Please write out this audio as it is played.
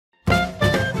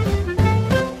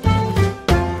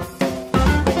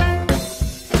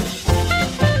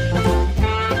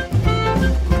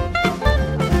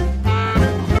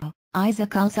Iza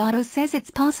Calzado says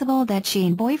it's possible that she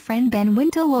and boyfriend Ben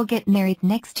Wintle will get married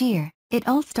next year. It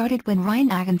all started when Ryan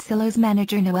Agoncillo's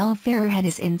manager Noel Ferrer had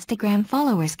his Instagram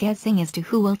followers guessing as to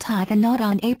who will tie the knot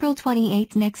on April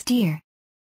 28 next year.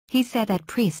 He said that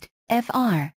priest,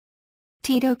 Fr.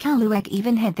 Tito Caluec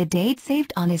even had the date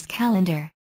saved on his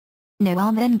calendar.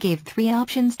 Noel then gave 3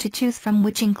 options to choose from,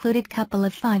 which included couple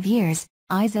of 5 years,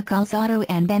 Iza Calzado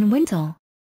and Ben Wintle.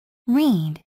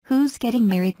 Read, who's getting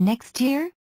married next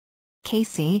year?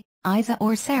 Casey, Iza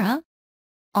or Sarah?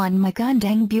 On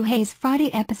Magandang Buhay's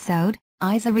Friday episode,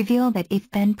 Iza revealed that if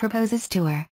Ben proposes to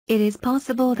her, it is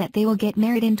possible that they will get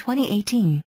married in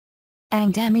 2018.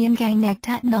 Ang dami ngang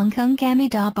nagtatanong kung kami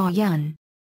da ba yan.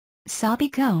 Sabi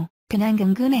ko,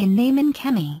 pinangungunahan naman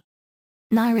kami.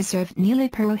 Nireserve nila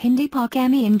pero hindi pa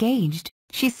kami engaged,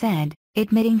 she said,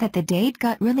 admitting that the date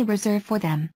got really reserved for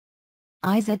them.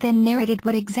 Iza then narrated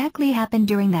what exactly happened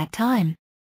during that time.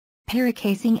 Para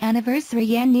kasing anniversary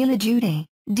yan nila Judy,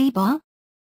 di ba?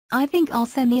 I think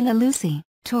also nila Lucy,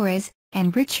 Torres,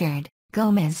 and Richard,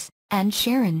 Gomez, and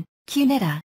Sharon,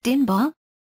 Cuneta, din ba?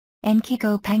 And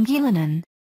Kiko Pangilinan.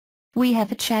 We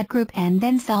have a chat group and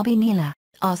then sabi nila,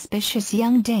 auspicious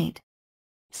young date.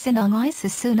 Sinangay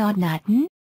sa sunod natin?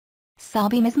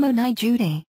 Sabi mismo ni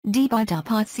Judy, di ba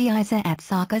dapat si Iza at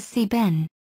saka si Ben?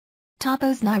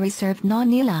 Tapos Nireserve na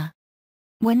nila.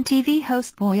 When TV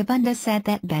host Boy Abunda said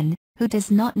that Ben, who does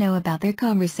not know about their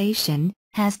conversation,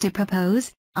 has to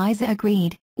propose, Iza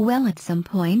agreed, well at some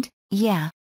point, yeah.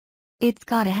 It's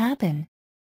gotta happen.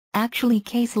 Actually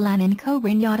Kaislanan ko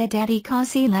rin yata daddy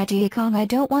kasi lagi akong I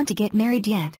don't want to get married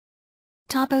yet.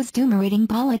 Tapos dumarating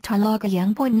pala talaga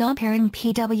yung point na parang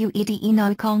pwede na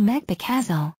akong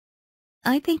magpakasal.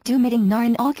 I think dumating na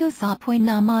rin ako sa point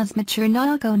na mas mature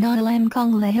na ako na alam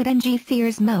kong lahat ng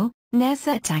fears mo,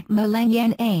 nasa attack mo lang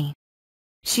yan eh.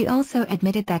 She also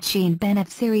admitted that she and Ben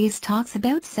have serious talks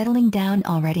about settling down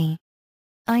already.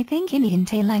 I think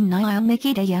hinihintay lang na I'll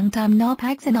makita yung time na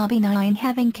pag sinabi na I'm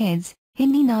having kids,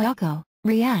 hindi na ako,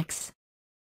 reacts.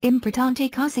 Importante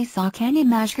kasi sa kanya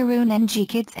magkaroon ng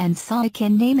kids and sa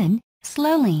akin naman,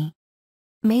 slowly.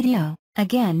 Medio,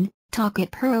 again, takot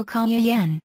pero kaya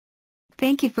yan.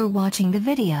 Thank you for watching the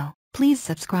video. Please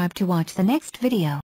subscribe to watch the next video.